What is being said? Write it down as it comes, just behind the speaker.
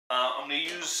I'm going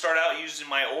to start out using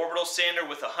my orbital sander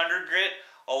with 100 grit,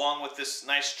 along with this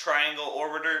nice triangle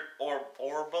orbital.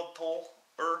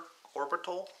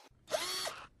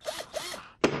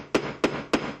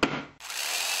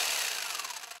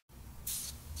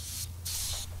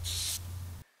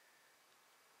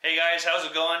 Hey guys, how's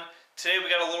it going? Today we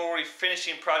got a little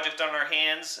refinishing project on our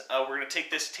hands. We're going to take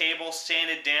this table,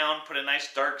 sand it down, put a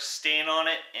nice dark stain on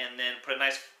it, and then put a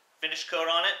nice finish coat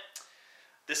on it.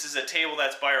 This is a table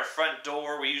that's by our front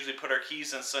door. We usually put our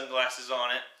keys and sunglasses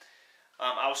on it.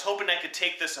 I was hoping I could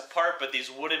take this apart, but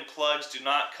these wooden plugs do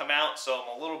not come out, so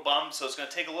I'm a little bummed. So it's going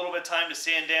to take a little bit of time to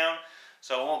sand down,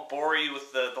 so I won't bore you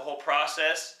with the whole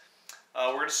process.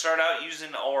 We're going to start out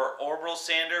using our orbital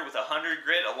sander with 100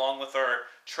 grit along with our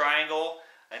triangle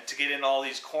and to get in all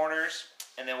these corners,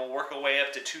 and then we'll work our way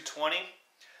up to 220.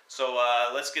 So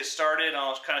let's get started.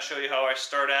 I'll kind of show you how I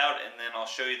start out, and then I'll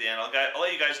show you the end. I'll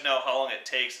let you guys know how long it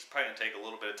takes. It's probably going to take a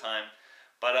little bit of time,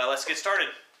 but let's get started.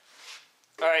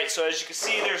 Alright, so as you can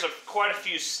see, there's quite a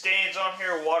few stains on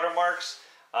here, watermarks.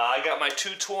 I got my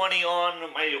 220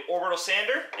 on my orbital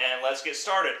sander, and let's get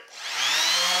started.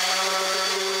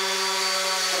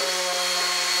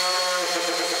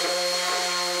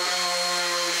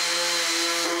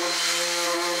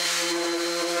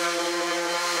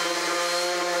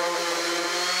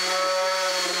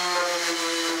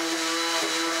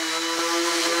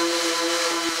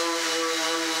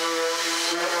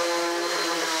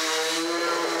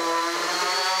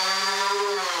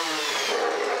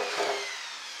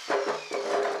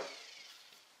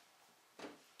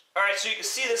 Alright, so you can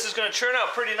see this is going to turn out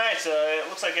pretty nice. It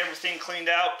looks like everything cleaned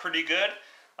out pretty good.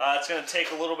 It's going to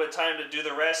take a little bit of time to do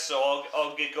the rest, so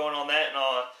I'll get going on that,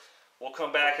 and we'll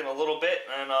come back in a little bit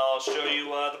and I'll show you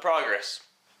the progress.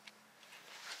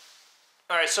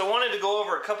 Alright, so I wanted to go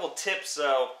over a couple tips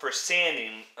for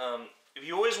sanding. If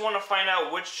you always want to find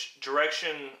out which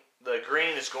direction the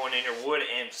grain is going in your wood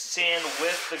and sand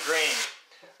with the grain.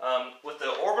 With the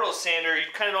orbital sander, you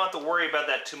kind of don't have to worry about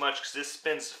that too much because this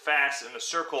spins fast in a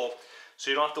circle, so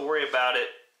you don't have to worry about it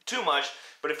too much.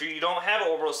 But if you don't have an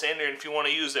orbital sander and if you want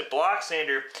to use a block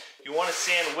sander, you want to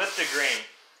sand with the grain.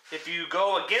 If you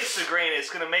go against the grain,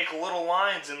 it's going to make little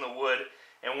lines in the wood,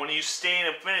 and when you stain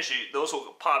and finish it, those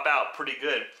will pop out pretty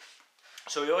good.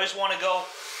 So you always want to go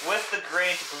with the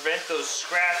grain to prevent those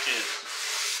scratches.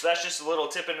 So that's just a little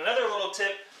tip. And another little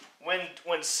tip,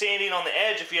 when sanding on the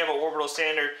edge, if you have an orbital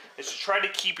sander, is to try to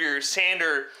keep your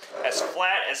sander as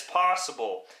flat as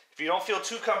possible. If you don't feel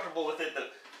too comfortable with it,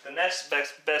 the next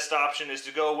best option is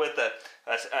to go with a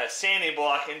sanding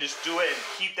block and just do it and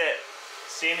keep that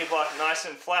sanding block nice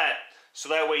and flat, so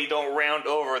that way you don't round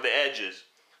over the edges.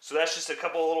 So that's just a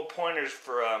couple of little pointers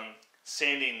for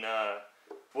sanding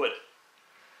wood.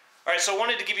 Alright, so I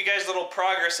wanted to give you guys a little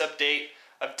progress update.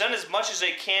 I've done as much as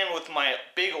I can with my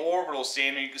big orbital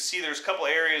sander. You can see there's a couple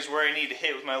areas where I need to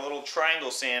hit with my little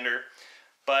triangle sander.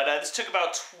 But this took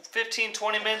about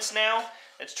 15-20 minutes now.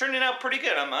 It's turning out pretty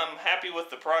good. I'm happy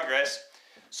with the progress.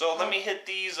 So let me hit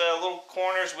these little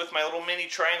corners with my little mini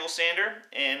triangle sander,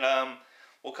 and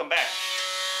we'll come back.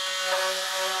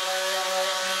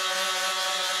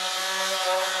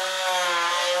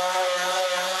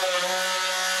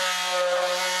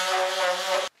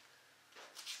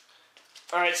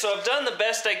 Alright, so I've done the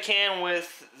best I can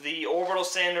with the orbital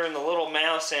sander and the little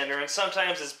mouse sander, and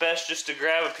sometimes it's best just to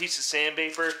grab a piece of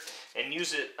sandpaper and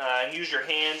use it, use your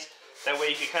hands. That way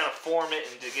you can kind of form it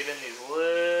and to get in these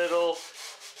little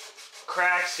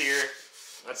cracks here.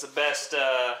 That's the best,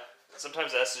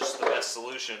 sometimes that's just the best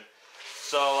solution.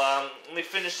 So let me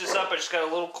finish this up. I just got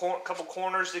a little couple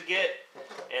corners to get,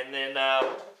 and then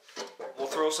we'll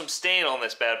throw some stain on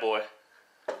this bad boy.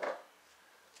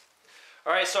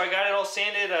 Alright, so I got it all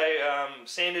sanded. I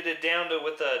sanded it down to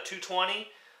with a 220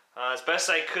 as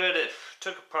best I could. It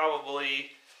took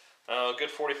probably a good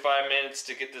 45 minutes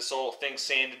to get this whole thing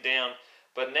sanded down.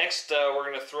 But next we're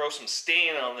going to throw some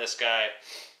stain on this guy.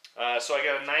 So I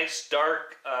got a nice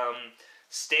dark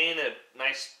stain, a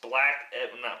nice black,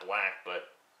 not black, but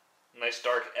nice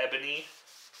dark ebony.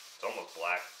 It's almost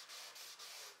black.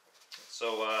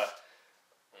 So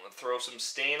I'm going to throw some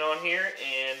stain on here,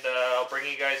 and I'll bring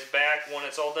you guys back when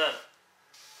it's all done.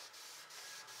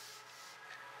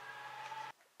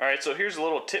 Alright, so here's a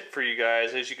little tip for you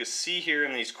guys. As you can see here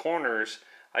in these corners,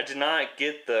 I did not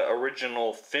get the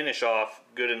original finish off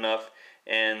good enough,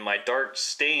 and my dark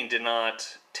stain did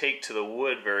not take to the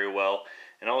wood very well.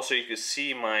 And also you can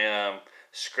see my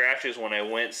scratches when I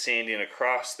went sanding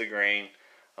across the grain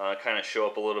kind of show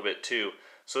up a little bit too.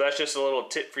 So that's just a little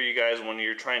tip for you guys when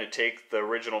you're trying to take the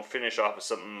original finish off of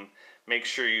something. Make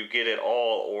sure you get it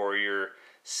all, or your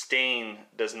stain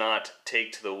does not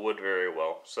take to the wood very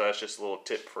well. So that's just a little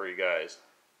tip for you guys.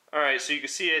 Alright, so you can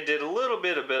see I did a little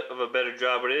bit of a better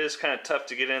job, but it is kind of tough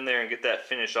to get in there and get that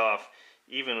finish off,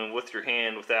 even with your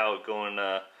hand without going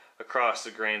across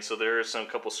the grain. So there are some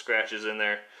couple scratches in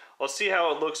there. I'll see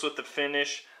how it looks with the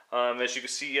finish. As you can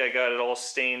see, I got it all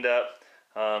stained up.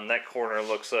 That corner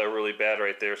looks really bad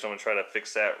right there, so I'm going to try to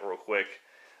fix that real quick.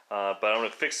 But I'm going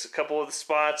to fix a couple of the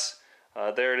spots.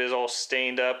 There it is, all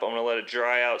stained up. I'm going to let it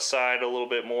dry outside a little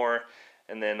bit more,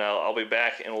 and then I'll be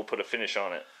back and we'll put a finish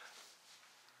on it.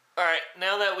 Alright,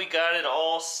 now that we got it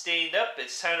all stained up,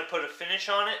 it's time to put a finish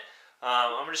on it.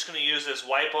 I'm just going to use this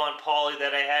wipe-on poly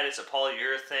that I had. It's a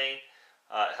polyurethane.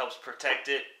 It helps protect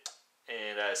it,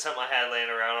 and it's something I had laying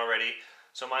around already.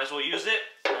 So I might as well use it.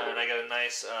 And I got a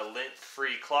nice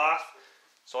lint-free cloth.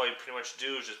 So all you pretty much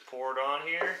do is just pour it on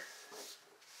here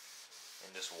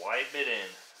and just wipe it in.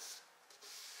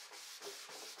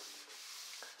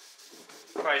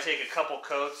 Probably take a couple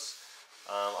coats.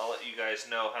 I'll let you guys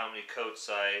know how many coats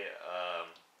I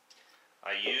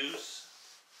use,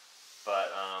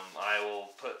 but I will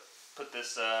put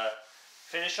this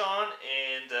finish on,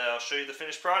 and I'll show you the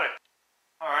finished product.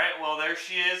 Alright, well there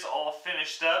she is, all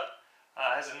finished up.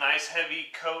 Has a nice heavy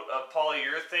coat of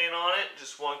polyurethane on it,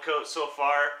 just one coat so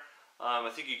far. I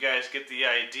think you guys get the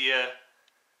idea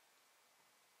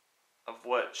of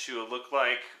what she would look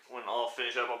like when all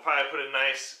finished up. I'll probably put a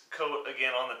nice coat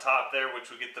again on the top there, which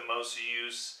would get the most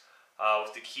use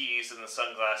with the keys and the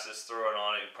sunglasses thrown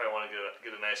on it. You probably want to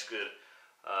get a nice good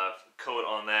coat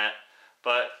on that.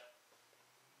 But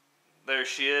there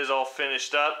she is, all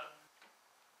finished up.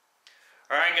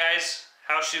 Alright guys,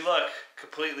 how's she look?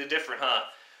 Completely different, huh?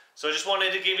 So I just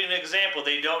wanted to give you an example.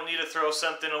 They don't need to throw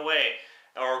something away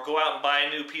or go out and buy a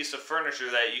new piece of furniture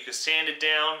that you could sand it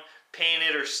down, paint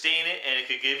it or stain it, and it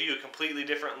could give you a completely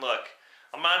different look.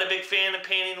 I'm not a big fan of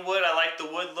painting wood. I like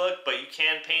the wood look, but you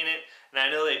can paint it, and I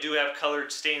know they do have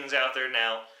colored stains out there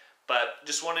now. But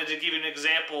just wanted to give you an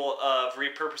example of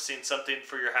repurposing something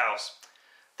for your house.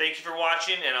 Thank you for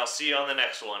watching, and I'll see you on the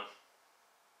next one.